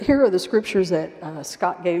Here are the scriptures that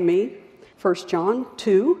Scott gave me. 1 John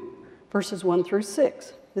 2, verses 1 through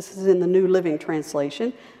 6. This is in the New Living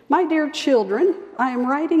Translation. My dear children, I am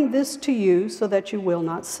writing this to you so that you will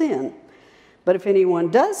not sin. But if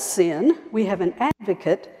anyone does sin, we have an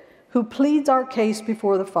advocate who pleads our case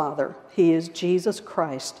before the Father. He is Jesus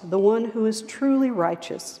Christ, the one who is truly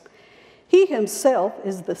righteous. He himself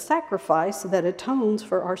is the sacrifice that atones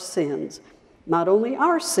for our sins, not only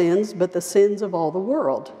our sins, but the sins of all the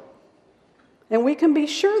world. And we can be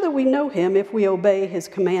sure that we know him if we obey his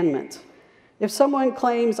commandments. If someone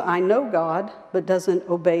claims, I know God, but doesn't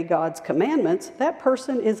obey God's commandments, that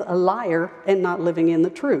person is a liar and not living in the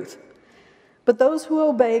truth. But those who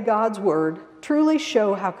obey God's word truly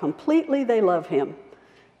show how completely they love him.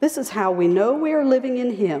 This is how we know we are living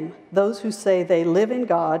in him. Those who say they live in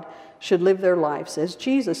God should live their lives as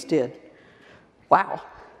Jesus did. Wow,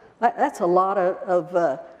 that's a lot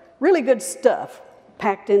of really good stuff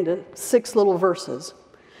packed into 6 little verses.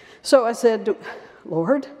 So I said,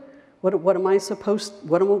 Lord, what am I supposed,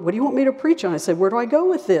 what do you want me to preach on? I said, where do I go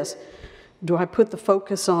with this? Do I put the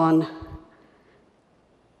focus on,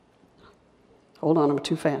 hold on, I'm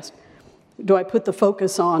too fast. Do I put the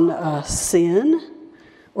focus on sin?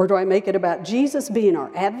 Or do I make it about Jesus being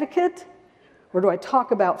our advocate? Or do I talk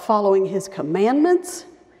about following his commandments?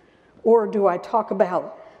 Or do I talk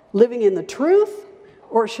about living in the truth?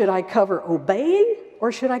 Or should I cover obeying?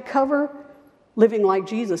 Or should I cover living like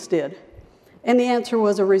Jesus did? And the answer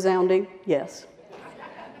was a resounding yes.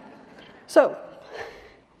 So,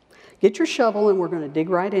 get your shovel and we're going to dig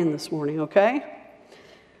right in this morning, okay?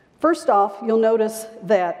 First off, you'll notice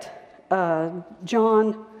that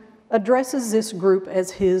John addresses this group as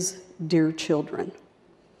his dear children.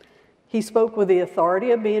 He spoke with the authority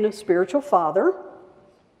of being a spiritual father,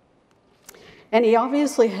 and he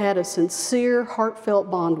obviously had a sincere, heartfelt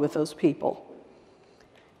bond with those people.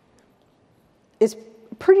 It's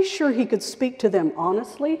pretty sure he could speak to them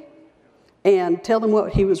honestly and tell them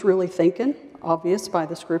what he was really thinking, obvious by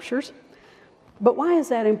the scriptures. But why is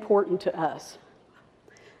that important to us?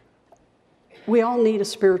 We all need a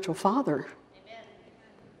spiritual father. Amen.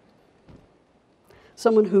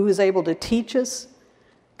 Someone who is able to teach us,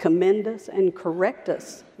 commend us, and correct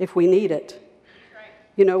us if we need it. Right.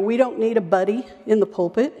 You know, we don't need a buddy in the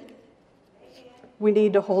pulpit. We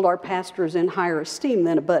need to hold our pastors in higher esteem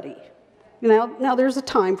than a buddy. Now there's a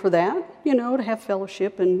time for that, to have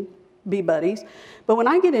fellowship and be buddies. But when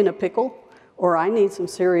I get in a pickle or I need some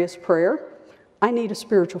serious prayer, I need a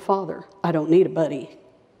spiritual father. I don't need a buddy.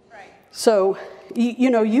 So,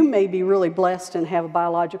 you may be really blessed and have a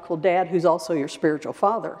biological dad who's also your spiritual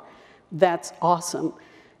father. That's awesome.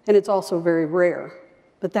 And it's also very rare.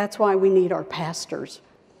 But that's why we need our pastors.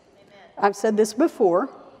 Amen. I've said this before.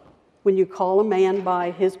 When you call a man by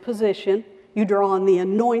his position, you draw on the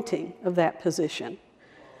anointing of that position.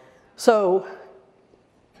 So,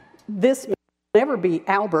 this may never be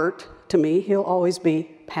Albert to me. He'll always be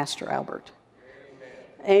Pastor Albert.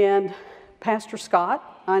 Amen. And Pastor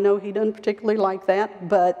Scott, I know he doesn't particularly like that,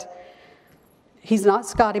 but he's not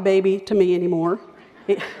Scotty Baby to me anymore,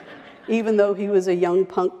 even though he was a young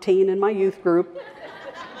punk teen in my youth group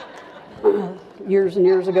years and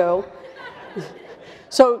years ago.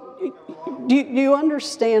 So do you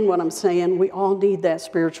understand what I'm saying? We all need that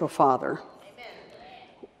spiritual father.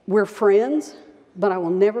 Amen. We're friends, but I will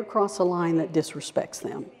never cross a line that disrespects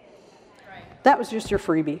them. Right. That was just your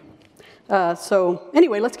freebie. So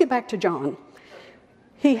anyway, let's get back to John.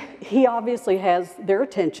 He obviously has their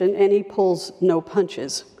attention, and he pulls no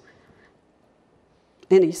punches.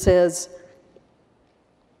 And he says,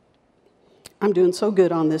 I'm doing so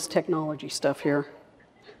good on this technology stuff here.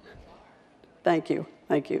 Thank you.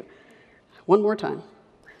 One more time.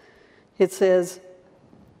 It says,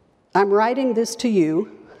 I'm writing this to you.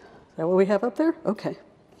 Is that what we have up there? Okay.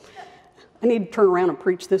 I need to turn around and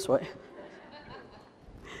preach this way.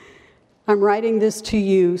 I'm writing this to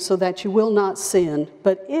you so that you will not sin,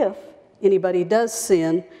 but if anybody does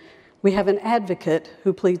sin, we have an advocate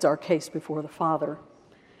who pleads our case before the Father.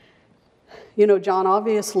 John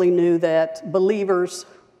obviously knew that believers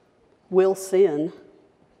will sin,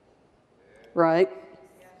 right?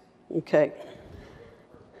 Okay.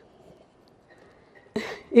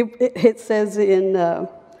 It says in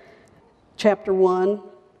chapter 1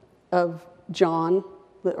 of John,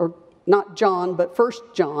 or not John, but 1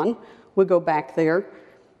 John, we'll go back there,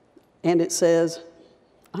 and it says,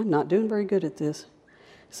 I'm not doing very good at this.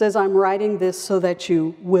 It says, I'm writing this so that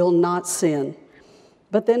you will not sin.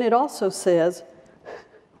 But then it also says,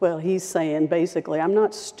 well, he's saying basically, I'm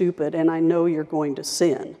not stupid and I know you're going to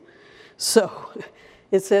sin. So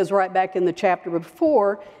It says right back in the chapter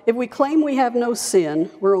before, if we claim we have no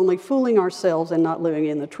sin, we're only fooling ourselves and not living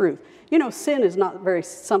in the truth. You know, sin is not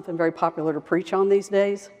something very popular to preach on these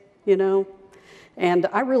days, you know. And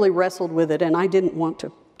I really wrestled with it, and I didn't want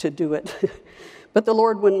to do it. But the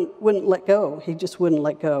Lord wouldn't let go. He just wouldn't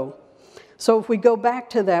let go. So if we go back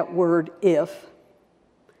to that word if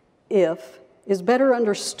is better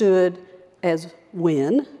understood as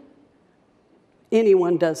when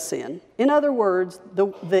anyone does sin. In other words,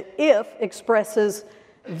 the if expresses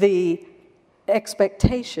the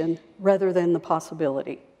expectation rather than the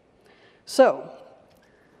possibility. So,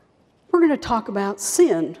 we're going to talk about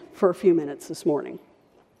sin for a few minutes this morning.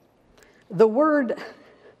 The word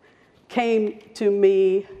came to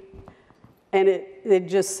me and it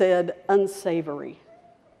just said unsavory.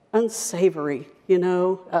 Unsavory, you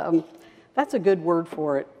know. That's a good word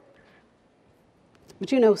for it.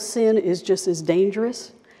 But you know, sin is just as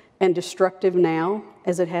dangerous and destructive now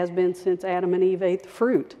as it has been since Adam and Eve ate the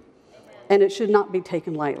fruit. Amen. And it should not be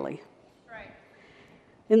taken lightly. Right.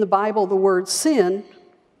 In the Bible, the word sin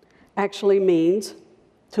actually means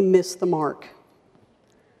to miss the mark.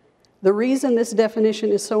 The reason this definition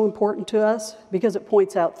is so important to us, because it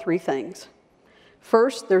points out three things.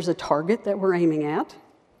 First, there's a target that we're aiming at.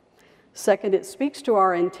 Second, it speaks to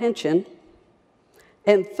our intention.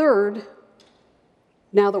 And third,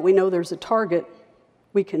 now that we know there's a target,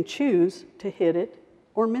 we can choose to hit it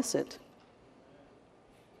or miss it.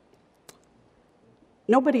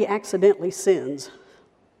 Nobody accidentally sins.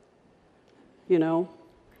 You know,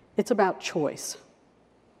 it's about choice.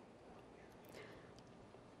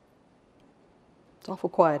 It's awful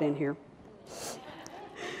quiet in here.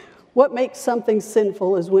 What makes something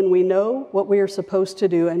sinful is when we know what we are supposed to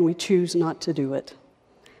do and we choose not to do it.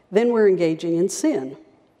 Then we're engaging in sin.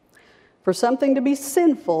 For something to be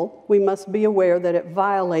sinful, we must be aware that it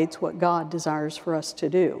violates what God desires for us to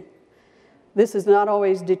do. This is not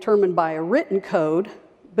always determined by a written code,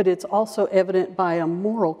 but it's also evident by a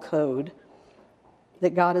moral code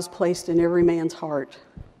that God has placed in every man's heart.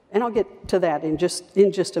 And I'll get to that in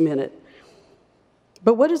just a minute.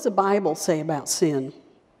 But what does the Bible say about sin?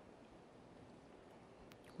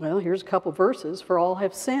 Well, here's a couple verses. For all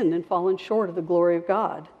have sinned and fallen short of the glory of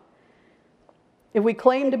God. If we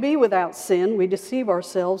claim to be without sin, we deceive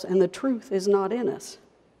ourselves and the truth is not in us.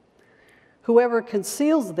 Whoever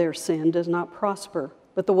conceals their sin does not prosper,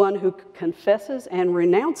 but the one who confesses and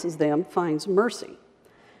renounces them finds mercy.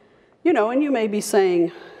 You know, and you may be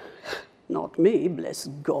saying, not me, bless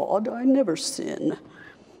God, I never sin.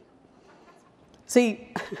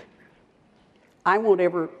 See, I won't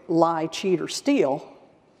ever lie, cheat, or steal,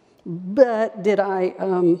 but did I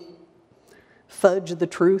fudge the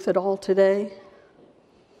truth at all today?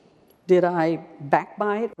 Did I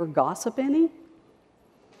backbite or gossip any?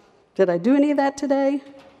 Did I do any of that today?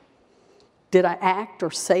 Did I act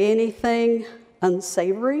or say anything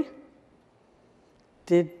unsavory?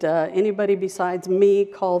 Did anybody besides me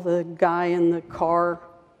call the guy in the car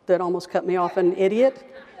that almost cut me off an idiot?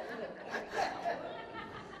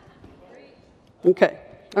 Okay,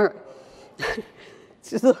 all right.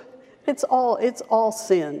 It's all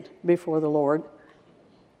sin before the Lord.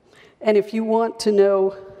 And if you want to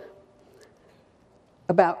know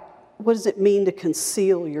about what does it mean to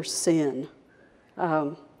conceal your sin,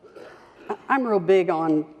 I'm real big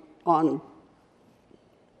on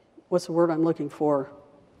what's the word I'm looking for?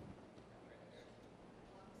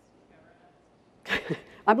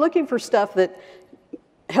 I'm looking for stuff that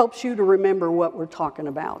helps you to remember what we're talking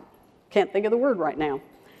about. Can't think of the word right now.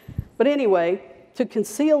 But anyway, to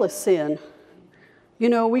conceal a sin, you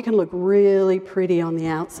know, we can look really pretty on the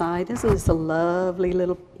outside. Isn't this a lovely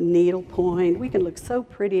little needle point? We can look so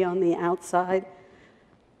pretty on the outside.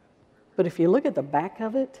 But if you look at the back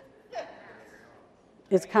of it,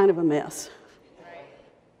 it's kind of a mess.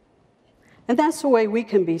 And that's the way we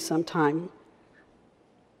can be sometimes.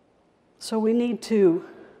 So we need to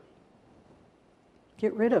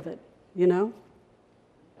get rid of it, you know?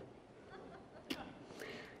 It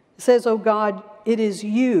says, "Oh God, it is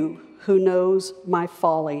you who knows my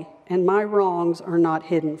folly, and my wrongs are not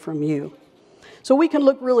hidden from you." So we can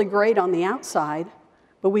look really great on the outside,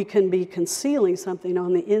 but we can be concealing something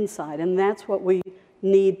on the inside, and that's what we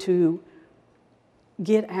need to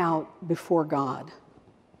get out before God.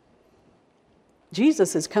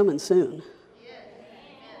 Jesus is coming soon.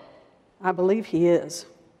 I believe he is.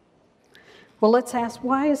 Well, let's ask,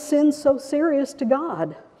 why is sin so serious to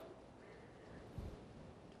God?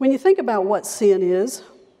 When you think about what sin is,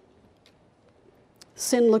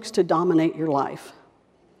 sin looks to dominate your life.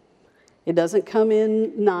 It doesn't come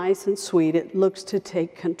in nice and sweet. It looks to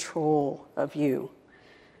take control of you.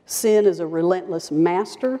 Sin is a relentless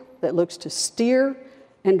master that looks to steer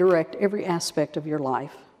and direct every aspect of your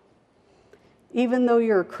life. Even though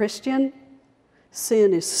you're a Christian,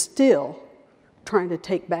 sin is still trying to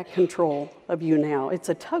take back control of you now. It's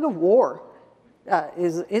a tug of war.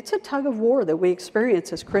 It's a tug of war that we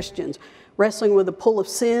experience as Christians, wrestling with the pull of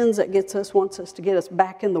sins that wants us to get us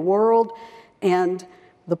back in the world, and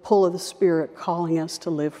the pull of the Spirit calling us to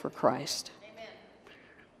live for Christ. Amen.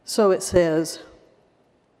 So it says,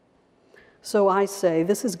 so I say,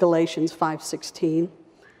 this is Galatians 5:16,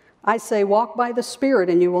 I say, walk by the Spirit,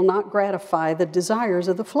 and you will not gratify the desires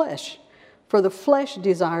of the flesh. For the flesh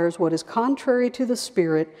desires what is contrary to the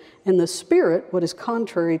Spirit, and the Spirit what is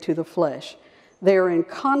contrary to the flesh. They are in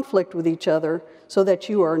conflict with each other, so that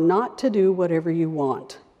you are not to do whatever you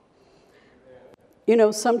want. You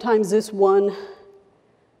know, sometimes this one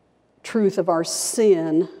truth of our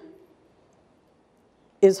sin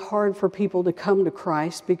is hard for people to come to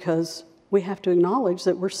Christ because we have to acknowledge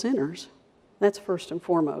that we're sinners. That's first and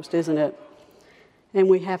foremost, isn't it? And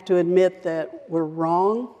we have to admit that we're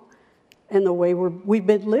wrong and the way we've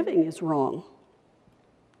been living is wrong.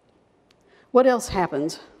 What else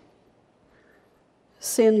happens?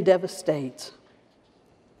 Sin devastates.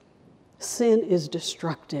 Sin is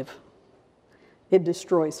destructive. It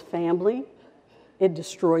destroys family. It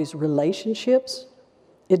destroys relationships.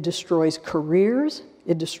 It destroys careers.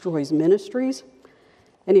 It destroys ministries.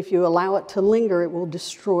 And if you allow it to linger, it will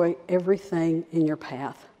destroy everything in your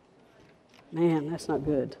path. Man, that's not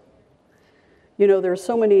good. You know, there are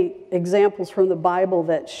so many examples from the Bible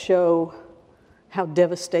that show how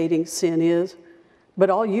devastating sin is.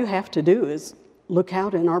 But all you have to do is look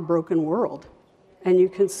out in our broken world, and you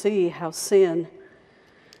can see how sin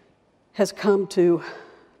has come to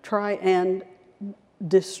try and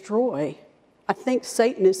destroy. I think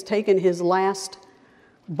Satan has taken his last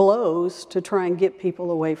blows to try and get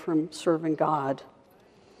people away from serving God.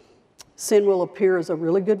 Sin will appear as a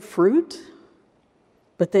really good fruit,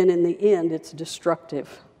 but then in the end, it's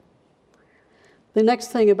destructive. The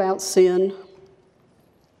next thing about sin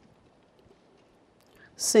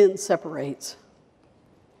separates.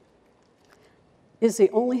 Is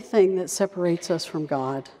the only thing that separates us from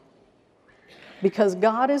God. Because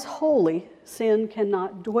God is holy, sin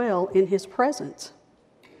cannot dwell in his presence.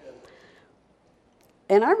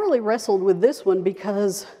 And I really wrestled with this one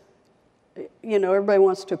because, you know, everybody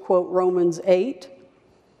wants to quote Romans 8,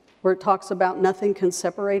 where it talks about nothing can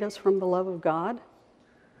separate us from the love of God.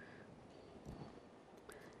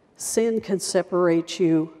 Sin can separate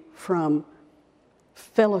you from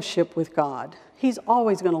fellowship with God. He's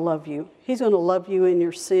always going to love you. He's going to love you in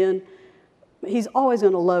your sin. He's always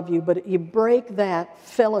going to love you, but you break that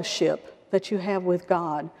fellowship that you have with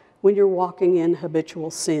God when you're walking in habitual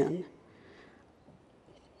sin.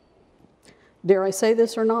 Dare I say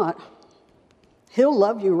this or not? He'll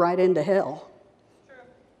love you right into hell.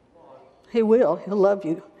 He will. He'll love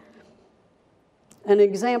you. An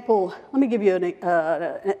example, let me give you an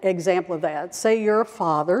example of that. Say you're a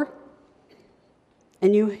father,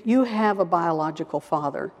 and you have a biological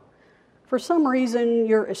father. For some reason,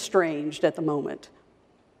 you're estranged at the moment.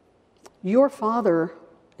 Your father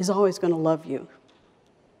is always going to love you,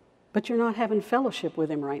 but you're not having fellowship with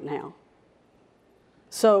him right now.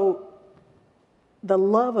 So the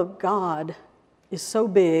love of God is so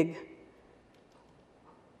big,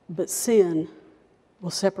 but sin will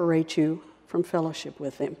separate you from fellowship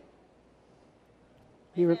with him.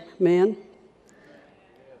 Amen?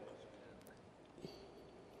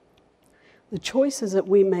 The choices that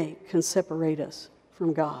we make can separate us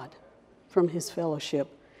from God, from his fellowship.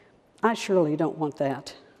 I surely don't want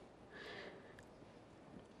that.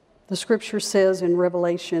 The scripture says in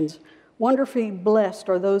Revelations, wonderfully blessed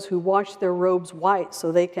are those who wash their robes white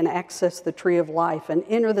so they can access the tree of life and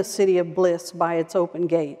enter the city of bliss by its open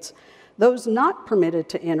gates. Those not permitted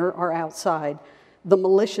to enter are outside. The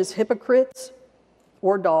malicious hypocrites,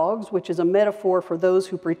 or dogs, which is a metaphor for those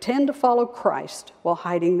who pretend to follow Christ while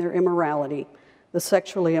hiding their immorality. The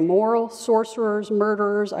sexually immoral, sorcerers,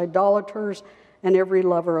 murderers, idolaters, and every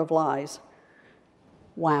lover of lies.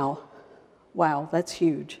 Wow. Wow, that's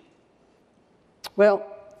huge. Well,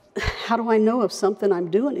 how do I know if something I'm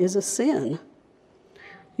doing is a sin?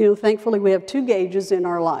 You know, thankfully we have two gauges in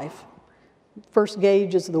our life. First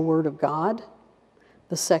gauge is the Word of God.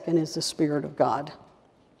 The second is the Spirit of God.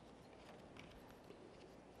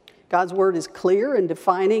 God's Word is clear in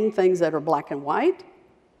defining things that are black and white.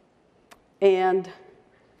 And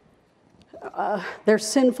they're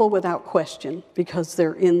sinful without question because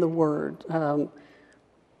they're in the Word.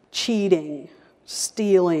 Cheating,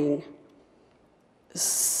 stealing,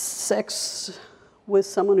 sex with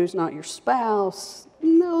someone who's not your spouse,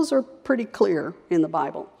 those are pretty clear in the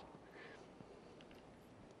Bible.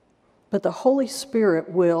 But the Holy Spirit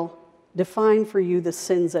will define for you the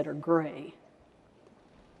sins that are gray.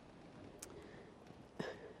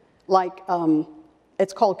 Like,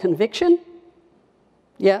 it's called conviction.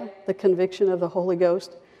 Yeah, the conviction of the Holy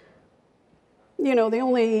Ghost. You know, the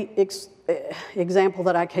only example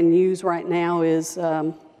that I can use right now is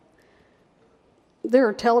there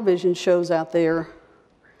are television shows out there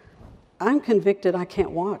I'm convicted I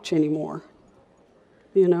can't watch anymore.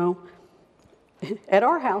 You know, at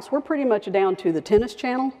our house, we're pretty much down to the Tennis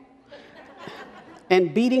Channel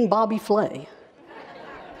and Beating Bobby Flay,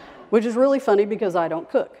 which is really funny because I don't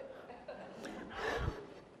cook.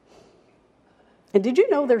 And did you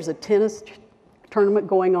know there's a tennis tournament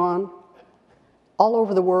going on all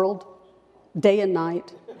over the world, day and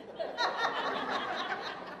night?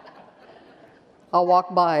 I'll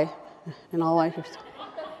walk by and all I hear.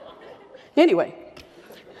 Anyway,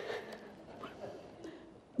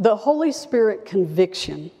 the Holy Spirit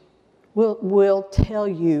conviction will tell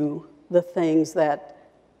you the things that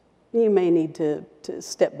you may need to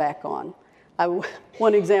step back on.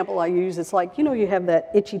 One example I use is like, you know, you have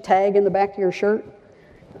that itchy tag in the back of your shirt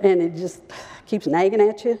and it just keeps nagging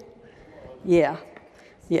at you. Yeah,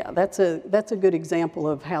 that's a good example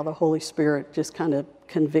of how the Holy Spirit just kind of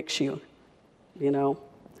convicts you, you know.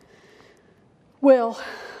 Well,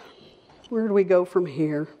 where do we go from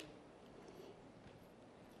here?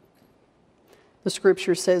 The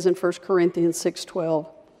scripture says in 1 Corinthians 6:12,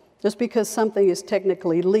 just because something is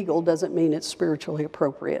technically legal doesn't mean it's spiritually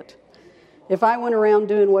appropriate. If I went around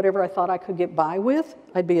doing whatever I thought I could get by with,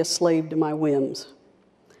 I'd be a slave to my whims.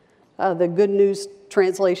 The Good News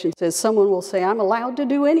translation says, someone will say, I'm allowed to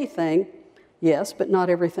do anything. Yes, but not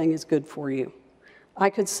everything is good for you. I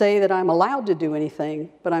could say that I'm allowed to do anything,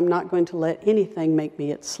 but I'm not going to let anything make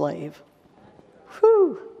me its slave.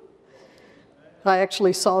 Whew. I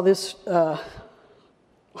actually saw this on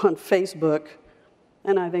Facebook,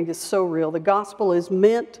 and I think it's so real. The gospel is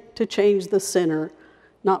meant to change the sinner,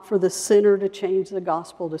 not for the sinner to change the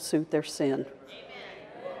gospel to suit their sin.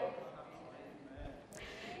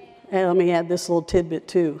 And let me add this little tidbit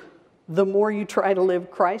too. The more you try to live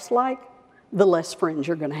Christ-like, the less friends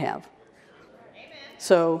you're going to have.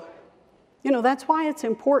 So, you know, that's why it's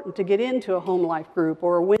important to get into a home life group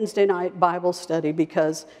or a Wednesday night Bible study,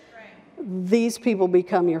 because these people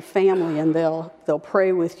become your family and they'll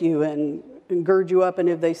pray with you and gird you up. And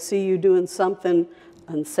if they see you doing something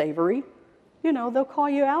unsavory, you know, they'll call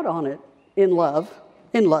you out on it in love,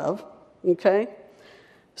 okay?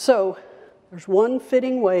 So there's one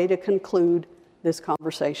fitting way to conclude this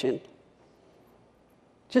conversation.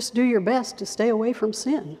 Just do your best to stay away from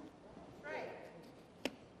sin.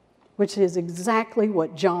 Which is exactly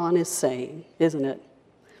what John is saying, isn't it?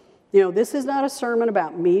 You know, this is not a sermon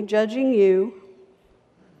about me judging you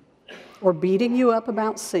or beating you up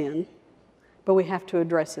about sin, but we have to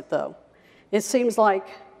address it, though. It seems like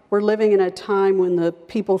we're living in a time when a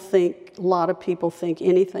lot of people think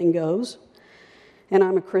anything goes, and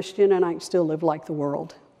I'm a Christian and I can still live like the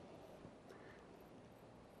world.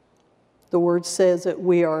 The word says that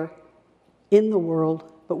we are in the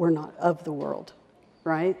world, but we're not of the world,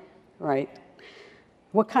 right? Right.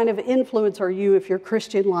 What kind of influence are you if your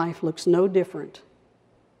Christian life looks no different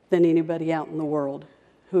than anybody out in the world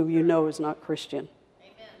who you know is not Christian?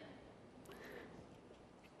 Amen.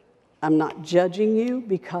 I'm not judging you,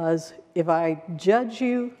 because if I judge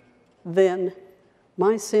you, then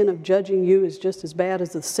my sin of judging you is just as bad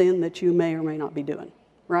as the sin that you may or may not be doing,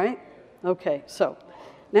 right? Okay, so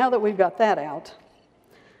now that we've got that out,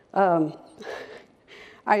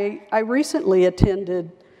 I recently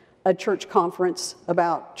attended a church conference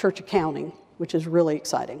about church accounting, which is really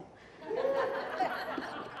exciting.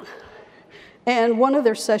 And one of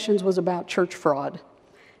their sessions was about church fraud.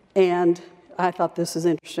 And I thought this is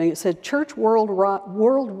interesting. It said church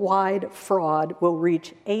worldwide fraud will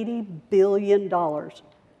reach $80 billion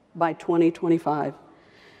by 2025.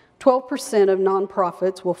 12% of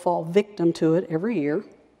nonprofits will fall victim to it every year.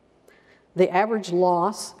 The average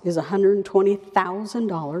loss is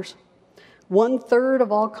 $120,000. 1/3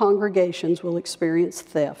 of all congregations will experience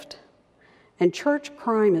theft. And church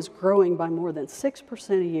crime is growing by more than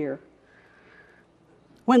 6% a year.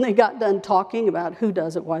 When they got done talking about who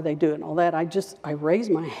does it, why they do it, and all that, I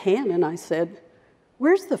raised my hand and I said,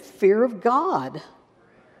 where's the fear of God?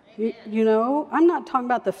 You know, I'm not talking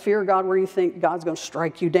about the fear of God where you think God's going to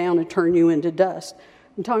strike you down and turn you into dust.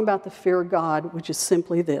 I'm talking about the fear of God, which is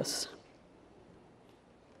simply this: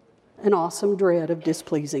 an awesome dread of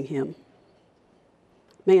displeasing Him.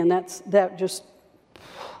 Man, that just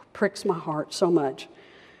pricks my heart so much.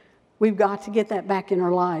 We've got to get that back in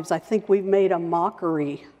our lives. I think we've made a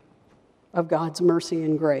mockery of God's mercy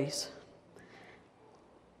and grace.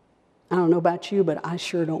 I don't know about you, but I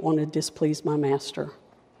sure don't want to displease my master.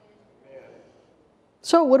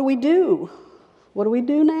 So what do we do? What do we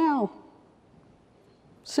do now?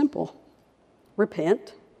 Simple.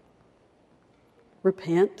 Repent.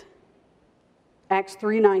 Repent. Acts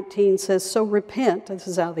 3:19 says, so repent, this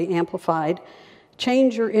is out of the Amplified,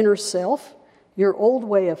 change your inner self, your old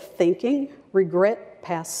way of thinking, regret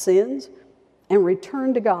past sins, and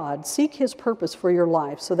return to God. Seek His purpose for your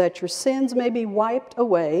life so that your sins may be wiped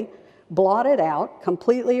away, blotted out,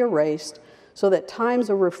 completely erased, so that times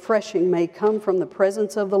of refreshing may come from the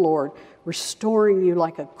presence of the Lord, restoring you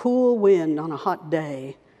like a cool wind on a hot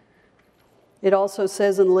day. It also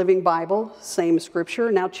says in the Living Bible, same scripture,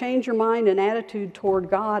 now change your mind and attitude toward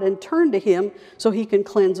God and turn to Him so He can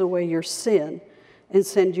cleanse away your sin and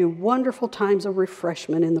send you wonderful times of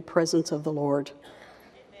refreshment in the presence of the Lord.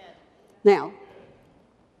 Amen. Now,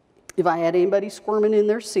 if I had anybody squirming in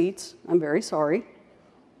their seats, I'm very sorry.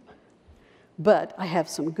 But I have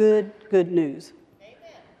some good news. Amen.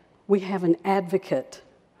 We have an advocate.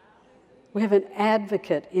 We have an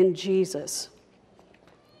advocate in Jesus.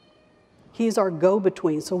 He's our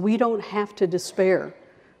go-between, so we don't have to despair.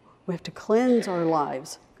 We have to cleanse our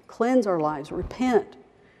lives, repent.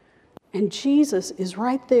 And Jesus is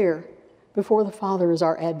right there before the Father as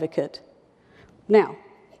our advocate. Now,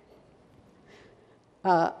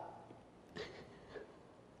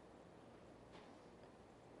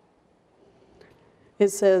 it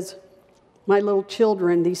says, my little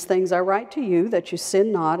children, these things I write to you, that you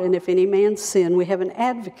sin not, and if any man sin, we have an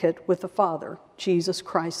advocate with the Father, Jesus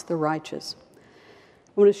Christ the righteous.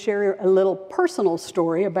 I want to share a little personal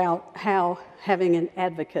story about how having an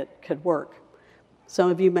advocate could work. Some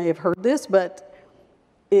of you may have heard this, but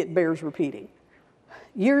it bears repeating.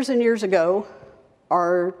 Years and years ago,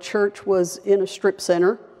 our church was in a strip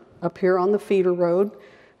center up here on the feeder road.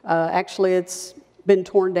 Actually, it's been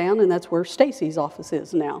torn down, and that's where Stacy's office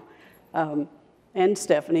is now, and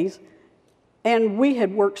Stephanie's. And we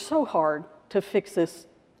had worked so hard to fix this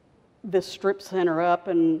strip center up,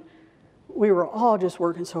 and we were all just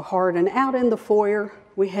working so hard. And out in the foyer,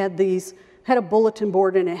 we had a bulletin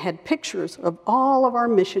board, and it had pictures of all of our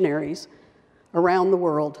missionaries around the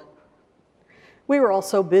world. We were all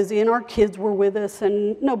so busy, and our kids were with us,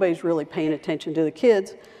 and nobody's really paying attention to the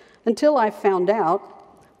kids, until I found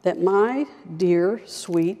out that my dear,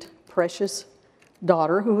 sweet, precious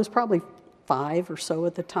daughter, who was probably 5 or so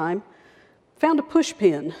at the time, found a push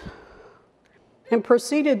pin and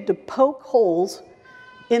proceeded to poke holes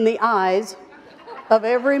in the eyes of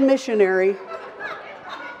every missionary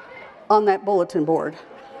on that bulletin board.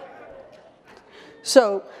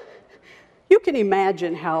 So you can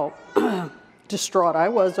imagine how distraught I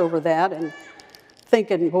was over that, and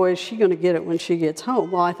thinking, boy, is she going to get it when she gets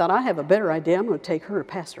home? Well, I thought, I have a better idea. I'm going to take her to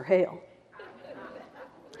Pastor Hale.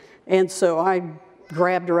 And so I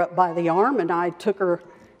grabbed her up by the arm, and I took her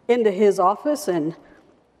into his office, and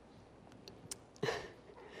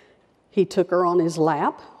he took her on his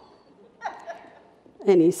lap.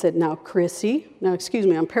 And he said, now, excuse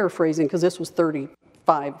me, I'm paraphrasing because this was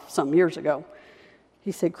 35-some years ago.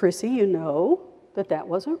 He said, Chrissy, you know that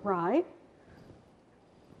wasn't right.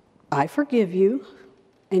 I forgive you,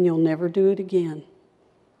 and you'll never do it again.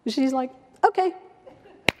 And she's like, okay.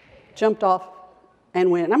 Jumped off and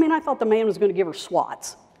went. I mean, I thought the man was going to give her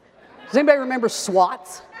swats. Does anybody remember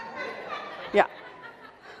swats? Yeah.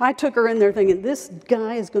 I took her in there thinking, this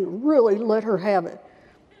guy is going to really let her have it.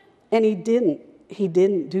 And he didn't. He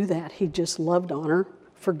didn't do that. He just loved on her,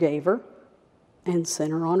 forgave her, and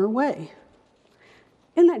sent her on her way.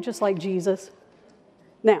 Isn't that just like Jesus?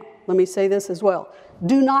 Now, let me say this as well.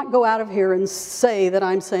 Do not go out of here and say that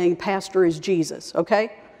I'm saying pastor is Jesus,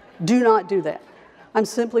 okay? Do not do that. I'm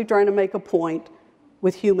simply trying to make a point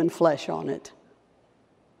with human flesh on it.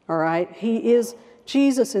 All right?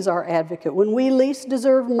 Jesus is our advocate. When we least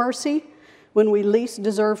deserve mercy, when we least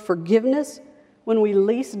deserve forgiveness, when we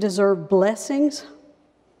least deserve blessings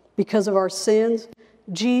because of our sins,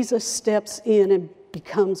 Jesus steps in and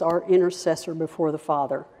becomes our intercessor before the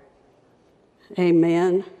Father.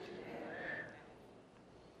 Amen.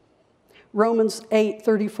 Romans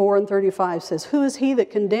 8:34 and 35 says, who is he that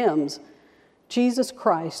condemns? Jesus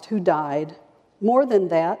Christ, who died. More than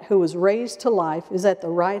that, who was raised to life, is at the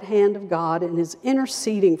right hand of God and is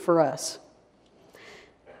interceding for us.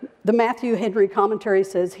 The Matthew Henry commentary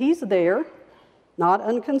says, he's there, not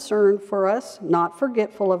unconcerned for us, not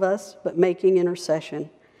forgetful of us, but making intercession.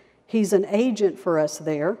 He's an agent for us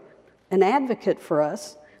there, an advocate for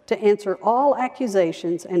us, to answer all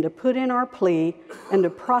accusations and to put in our plea and to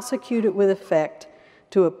prosecute it with effect,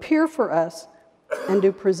 to appear for us and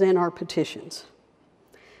to present our petitions.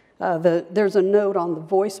 There's a note on the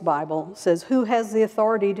Voice Bible, says, who has the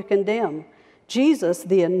authority to condemn? Jesus,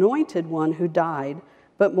 the anointed one who died,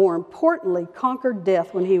 but more importantly, conquered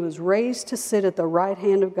death when he was raised to sit at the right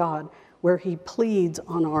hand of God, where he pleads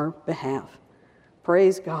on our behalf.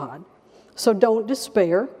 Praise God. So don't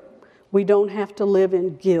despair. We don't have to live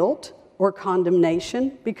in guilt or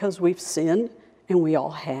condemnation because we've sinned, and we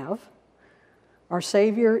all have. Our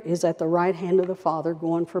Savior is at the right hand of the Father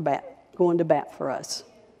going to bat for us.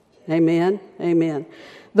 Amen. Amen.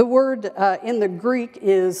 The word in the Greek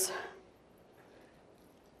is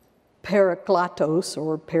parakletos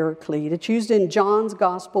or paraclete. It's used in John's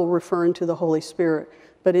gospel referring to the Holy Spirit.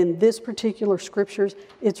 But in this particular scriptures,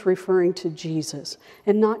 it's referring to Jesus.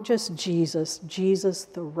 And not just Jesus, Jesus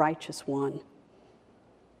the righteous one.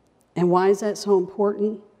 And why is that so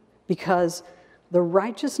important? Because the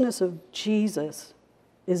righteousness of Jesus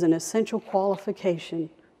is an essential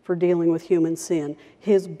qualification for dealing with human sin.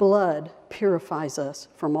 His blood purifies us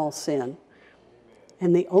from all sin.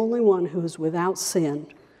 And the only one who is without sin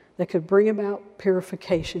that could bring about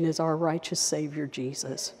purification is our righteous Savior,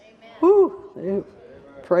 Jesus. Amen. Woo!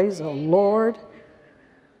 Praise the Lord.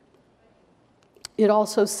 It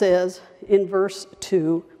also says in verse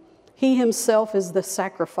 2, he himself is the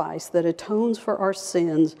sacrifice that atones for our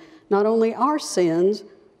sins, not only our sins,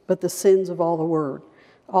 but the sins of all the world.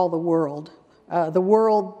 The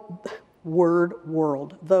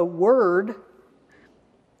word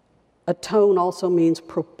atone also means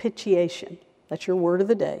propitiation. That's your word of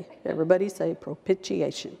the day. Everybody say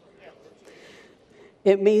propitiation.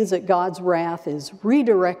 It means that God's wrath is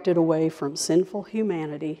redirected away from sinful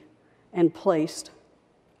humanity and placed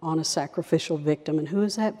on a sacrificial victim. And who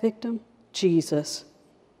is that victim? Jesus,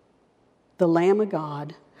 the Lamb of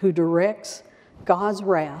God, who directs God's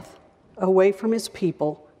wrath away from his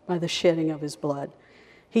people by the shedding of his blood.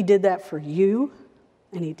 He did that for you,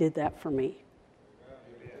 and he did that for me.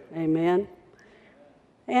 Amen.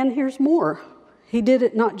 And here's more. He did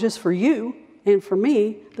it not just for you and for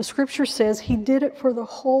me. The scripture says he did it for the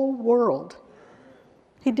whole world.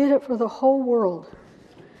 He did it for the whole world.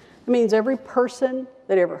 It means every person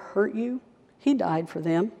that ever hurt you, he died for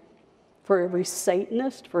them. For every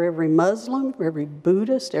Satanist, for every Muslim, for every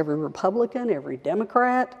Buddhist, every Republican, every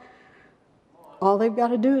Democrat, all they've got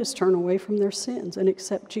to do is turn away from their sins and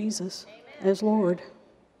accept Jesus as Lord.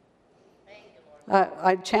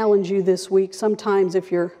 I challenge you this week, sometimes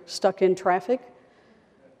if you're stuck in traffic,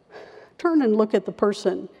 turn and look at the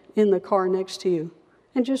person in the car next to you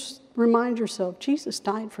and just remind yourself, Jesus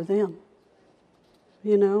died for them.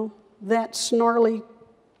 You know, that snarly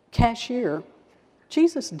cashier,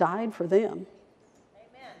 Jesus died for them.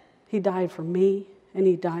 Amen. He died for me, and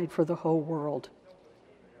he died for the whole world.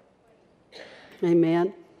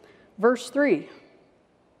 Amen. Verse 3.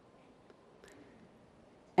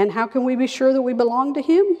 And how can we be sure that we belong to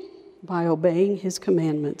him? By obeying his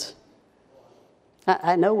commandments.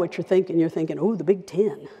 I know what you're thinking. You're thinking, oh, the Big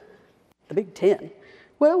Ten. The Big Ten.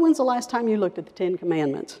 Well, when's the last time you looked at the 10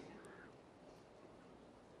 Commandments?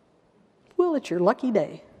 Well, it's your lucky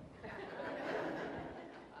day.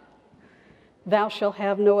 Thou shalt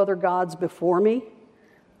have no other gods before me.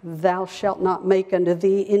 Thou shalt not make unto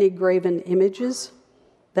thee any graven images.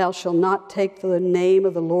 Thou shalt not take the name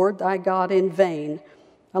of the Lord thy God in vain.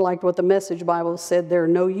 I liked what the Message Bible said there.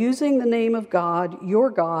 No using the name of God, your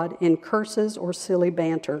God, in curses or silly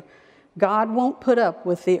banter. God won't put up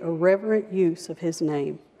with the irreverent use of his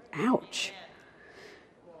name. Ouch.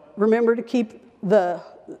 Remember to keep the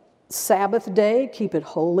Sabbath day, keep it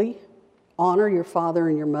holy. Honor your father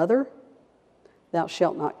and your mother. Thou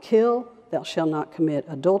shalt not kill. Thou shalt not commit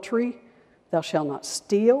adultery. Thou shalt not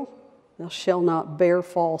steal. Thou shalt not bear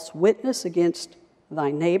false witness against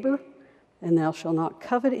thy neighbor. And thou shalt not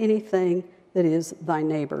covet anything that is thy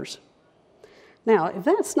neighbor's. Now, if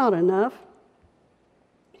that's not enough,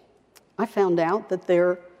 I found out that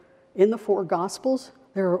in the 4 Gospels,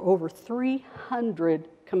 there are over 300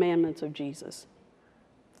 commandments of Jesus.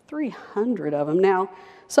 300 of them. Now,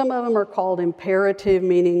 some of them are called imperative,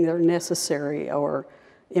 meaning they're necessary or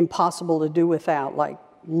impossible to do without, like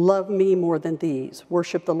love me more than these,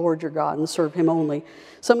 worship the Lord your God and serve him only.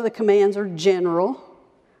 Some of the commands are general.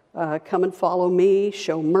 Come and follow me,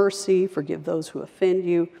 show mercy, forgive those who offend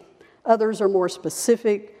you. Others are more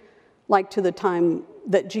specific, like to the time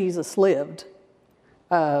that Jesus lived.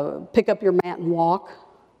 Pick up your mat and walk.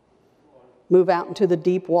 Move out into the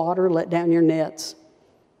deep water, let down your nets.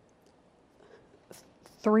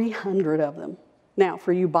 300 of them. Now,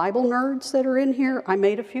 for you Bible nerds that are in here, I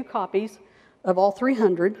made a few copies of all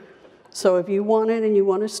 300. So if you want it and you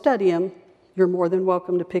want to study them, you're more than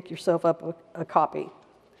welcome to pick yourself up a copy.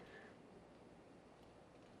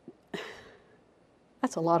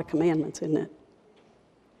 That's a lot of commandments, isn't it?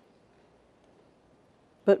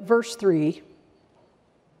 But verse 3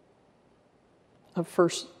 of 1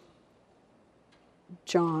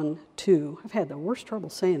 John 2, I've had the worst trouble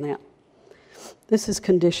saying that. This is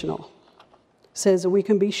conditional. It says that we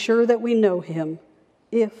can be sure that we know him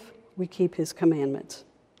if we keep his commandments.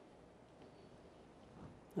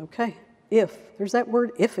 Okay, if. There's that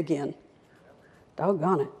word if again.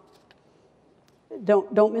 Doggone it.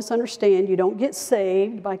 Don't misunderstand. You don't get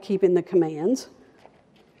saved by keeping the commands.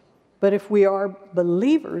 But if we are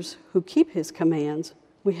believers who keep his commands,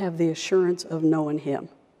 we have the assurance of knowing him.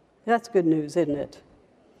 That's good news, isn't it?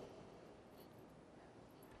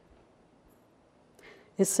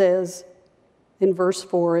 It says in verse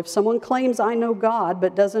 4, if someone claims I know God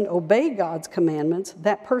but doesn't obey God's commandments,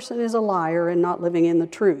 that person is a liar and not living in the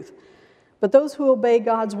truth. But those who obey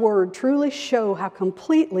God's word truly show how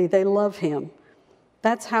completely they love him.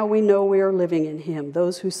 That's how we know we are living in him.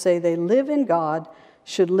 Those who say they live in God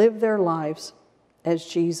should live their lives as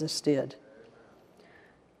Jesus did.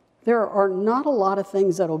 There are not a lot of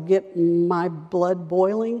things that'll get my blood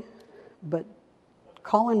boiling, but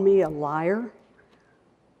calling me a liar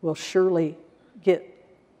will surely get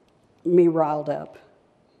me riled up.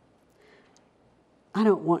 I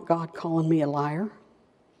don't want God calling me a liar.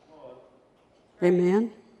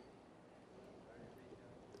 Amen?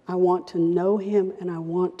 I want to know him and I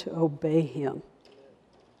want to obey him.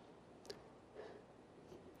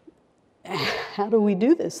 How do we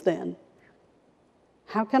do this then?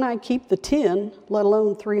 How can I keep the 10, let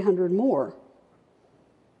alone 300 more?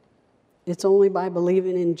 It's only by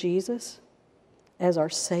believing in Jesus as our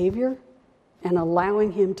Savior and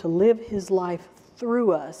allowing him to live his life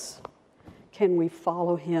through us can we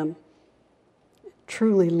follow him,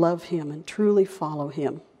 truly love him, and truly follow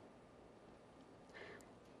him.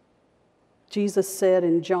 Jesus said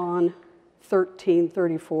in John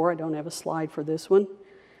 13:34, I don't have a slide for this one.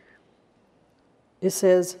 It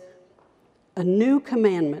says, a new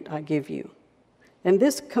commandment I give you. And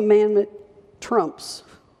this commandment trumps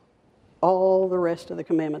all the rest of the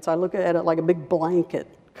commandments. I look at it like a big blanket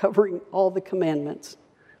covering all the commandments.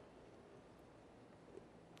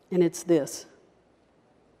 And it's this.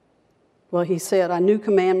 Well, he said, a new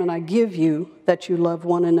commandment I give you, that you love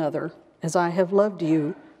one another, as I have loved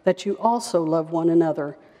you, that you also love one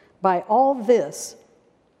another. By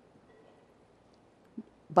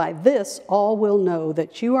this all will know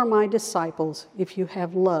that you are my disciples if you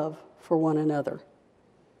have love for one another.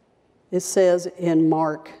 It says in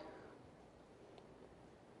Mark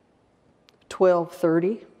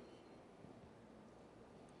 12:30,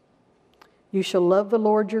 you shall love the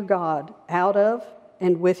Lord your God out of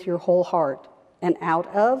and with your whole heart, and out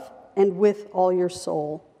of and with all your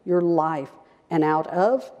soul, your life, and out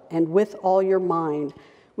of and with all your mind,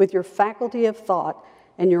 with your faculty of thought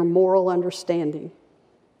and your moral understanding,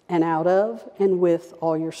 and out of and with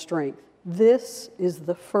all your strength. This is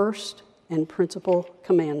the first and principal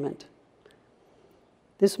commandment.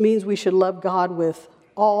 This means we should love God with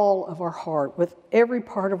all of our heart, with every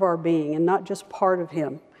part of our being, and not just part of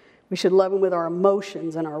him. We should love him with our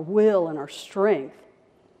emotions and our will and our strength.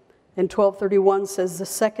 And 12:31 says, the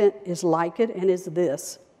second is like it and is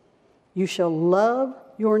this: you shall love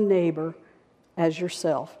your neighbor as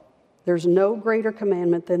yourself. There's no greater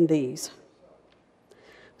commandment than these.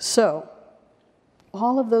 So,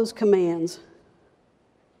 all of those commands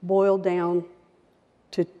boil down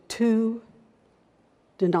to two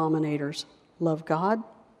denominators: love God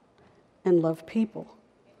and love people.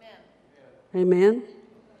 Amen. Amen.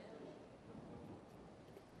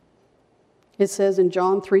 It says in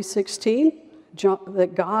John 3:16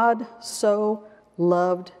 that God so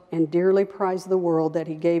loved and dearly prized the world that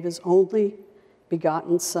he gave his only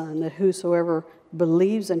begotten Son, that whosoever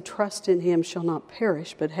believes and trusts in him shall not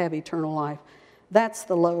perish but have eternal life. That's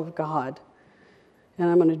the love of God. And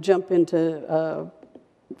I'm going to jump into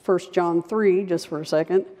 1 John 3 just for a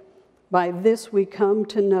second. By this we come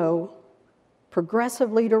to know,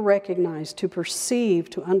 progressively to recognize, to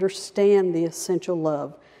perceive, to understand the essential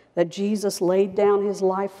love that Jesus laid down his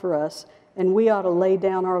life for us, and we ought to lay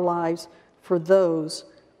down our lives for those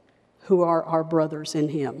who are our brothers in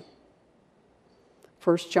him.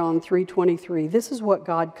 1 John 3:23, this is what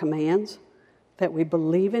God commands, that we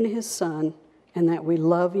believe in his Son and that we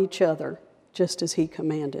love each other just as he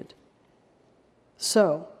commanded.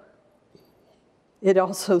 So, it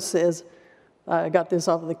also says, I got this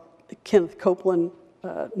off of the Kenneth Copeland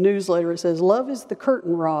newsletter. It says, "Love is the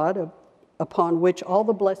curtain rod upon which all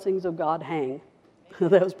the blessings of God hang."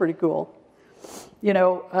 That was pretty cool. You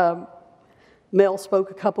know, Mel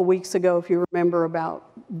spoke a couple weeks ago, if you remember,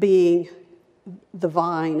 about being the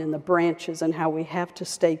vine and the branches and how we have to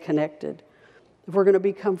stay connected. If we're going to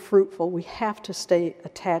become fruitful, we have to stay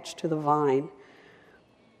attached to the vine.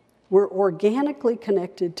 We're organically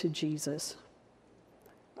connected to Jesus.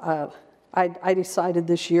 I decided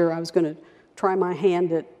this year I was going to try my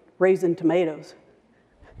hand at raising tomatoes.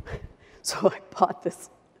 So I bought this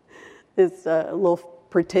little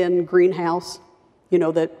pretend greenhouse, you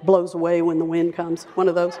know, that blows away when the wind comes, one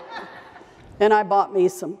of those. And I bought me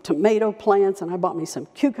some tomato plants, and I bought me some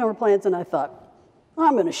cucumber plants, and I thought,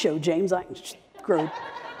 I'm going to show James I can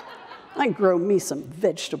grow me some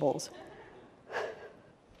vegetables. I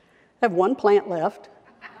have one plant left.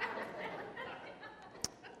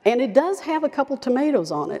 And it does have a couple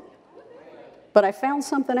tomatoes on it. But I found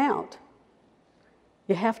something out.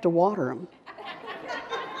 You have to water them.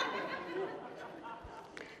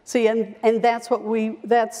 See, and that's what we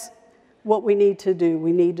need to do.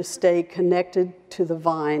 We need to stay connected to the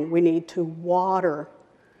vine. We need to water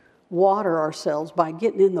ourselves by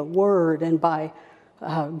getting in the Word and by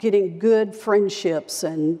getting good friendships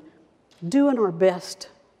and doing our best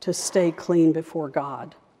to stay clean before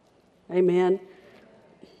God. Amen.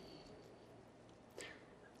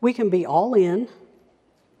 We can be all in,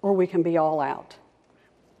 or we can be all out.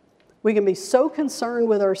 We can be so concerned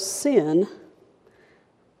with our sin,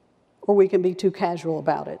 or we can be too casual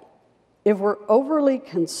about it. If we're overly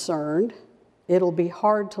concerned, it'll be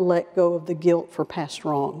hard to let go of the guilt for past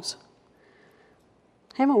wrongs.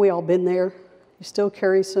 Haven't we all been there? You still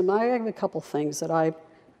carry some. I have a couple things that I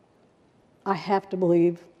have to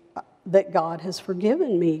believe that God has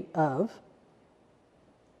forgiven me of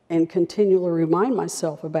and continually remind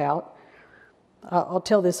myself about. I'll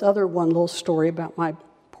tell this other one little story about my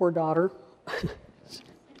poor daughter.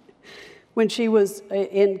 When she was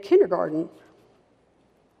in kindergarten,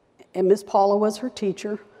 and Miss Paula was her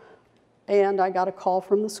teacher, and I got a call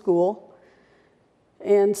from the school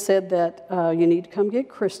and said that you need to come get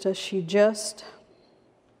Krista. She just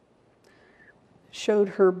showed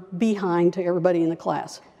her behind to everybody in the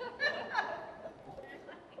class.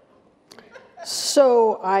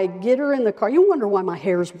 So I get her in the car. You wonder why my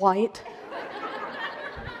hair's white.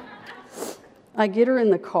 I get her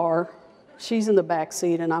in the car. She's in the back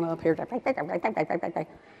seat, and I'm up here.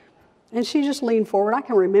 And she just leaned forward. I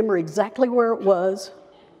can remember exactly where it was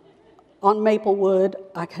on Maplewood.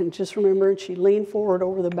 I can just remember, and she leaned forward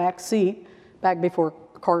over the back seat, back before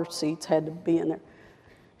car seats had to be in there.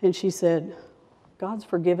 And she said, "God's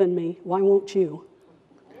forgiven me. Why won't you?"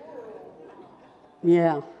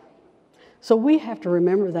 Yeah. So we have to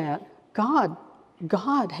remember that. God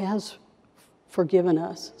has forgiven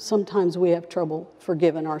us. Sometimes we have trouble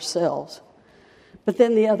forgiving ourselves. But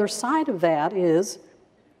then the other side of that is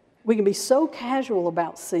we can be so casual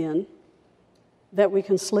about sin that we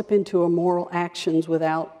can slip into immoral actions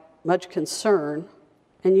without much concern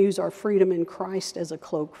and use our freedom in Christ as a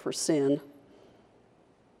cloak for sin.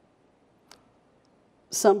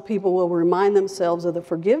 Some people will remind themselves of the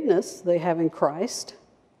forgiveness they have in Christ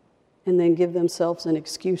and then give themselves an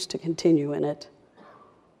excuse to continue in it.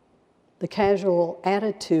 The casual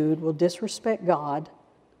attitude will disrespect God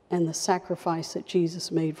and the sacrifice that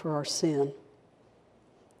Jesus made for our sin.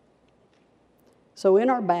 So in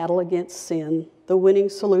our battle against sin, the winning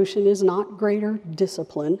solution is not greater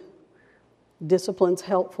discipline. Discipline's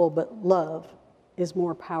helpful, but love is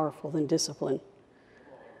more powerful than discipline.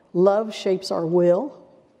 Love shapes our will.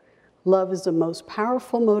 Love is the most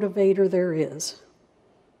powerful motivator there is.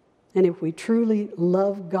 And if we truly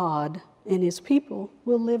love God and His people,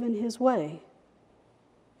 we'll live in His way.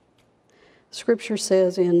 Scripture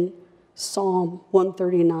says in Psalm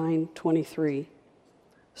 139:23,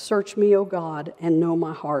 "Search me, O God, and know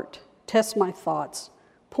my heart. Test my thoughts.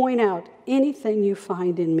 Point out anything you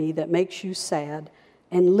find in me that makes you sad,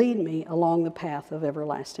 and lead me along the path of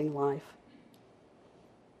everlasting life."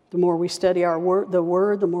 The more we study the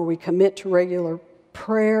Word, the more we commit to regular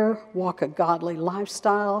prayer, walk a godly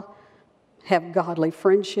lifestyle, have godly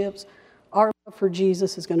friendships, our love for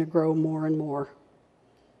Jesus is going to grow more and more.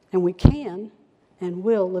 And we can and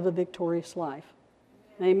will live a victorious life.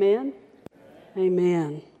 Amen?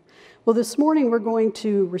 Amen. Well, this morning we're going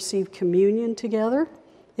to receive communion together.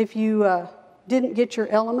 If you didn't get your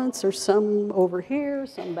elements, there's some over here,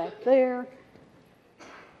 some back there.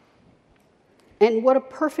 And what a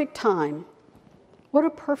perfect time. What a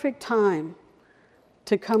perfect time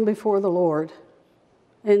to come before the Lord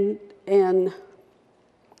and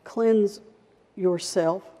cleanse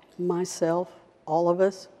yourself, myself, all of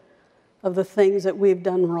us, of the things that we've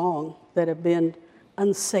done wrong that have been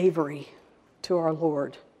unsavory to our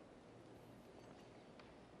Lord.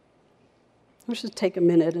 Let's just take a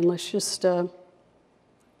minute and let's just let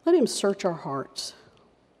him search our hearts.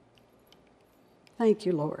 Thank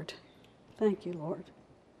you, Lord. Thank you, Lord.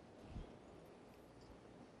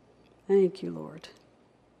 Thank you, Lord.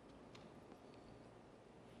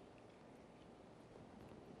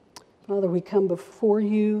 Father, we come before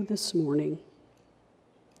you this morning.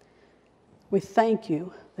 We thank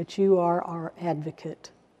you that you are our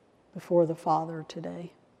advocate before the Father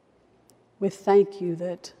today. We thank you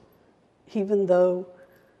that even though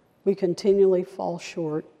we continually fall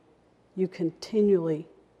short, you continually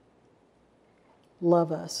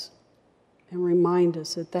love us and remind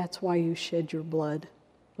us that that's why you shed your blood,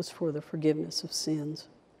 was for the forgiveness of sins.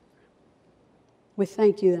 We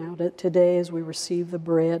thank you now that today as we receive the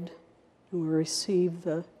bread and we receive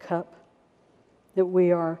the cup, that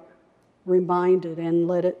we are reminded and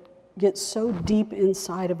let it get so deep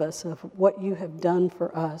inside of us of what you have done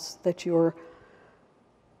for us, that your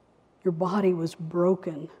body was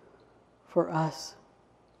broken for us.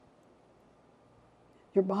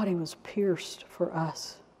 Your body was pierced for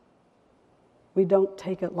us. We don't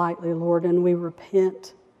take it lightly, Lord, and we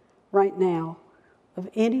repent right now of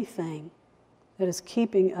anything that is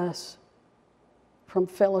keeping us from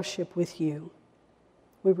fellowship with you.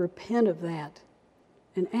 We repent of that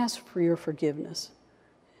and ask for your forgiveness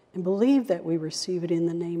and believe that we receive it in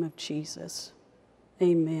the name of Jesus.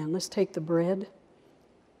 Amen. Let's take the bread.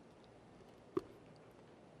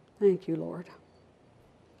 Thank you, Lord.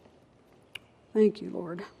 Thank you,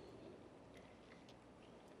 Lord.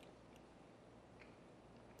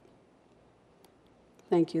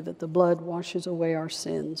 Thank you that the blood washes away our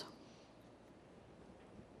sins,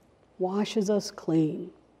 washes us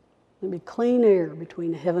clean. There'll be clean air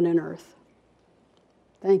between heaven and earth.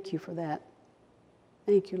 Thank you for that.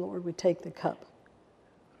 Thank you, Lord. We take the cup.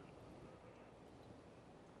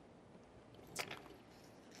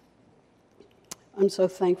 I'm so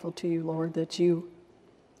thankful to you, Lord, that you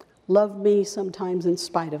love me sometimes in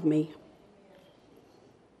spite of me,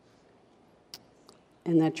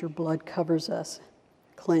 and that your blood covers us,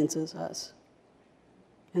 cleanses us,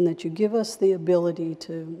 and that you give us the ability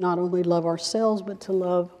to not only love ourselves, but to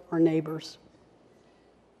love our neighbors.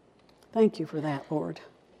 Thank you for that, Lord.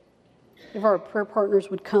 If our prayer partners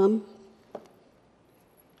would come.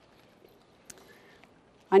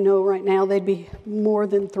 I know right now they'd be more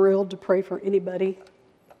than thrilled to pray for anybody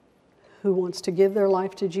who wants to give their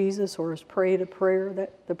life to Jesus or has prayed a prayer,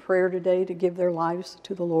 that the prayer today to give their lives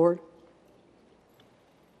to the Lord.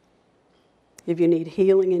 If you need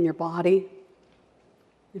healing in your body,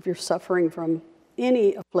 if you're suffering from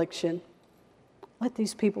any affliction, let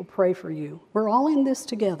these people pray for you. We're all in this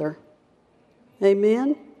together.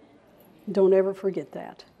 Amen? Don't ever forget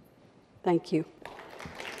that. Thank you.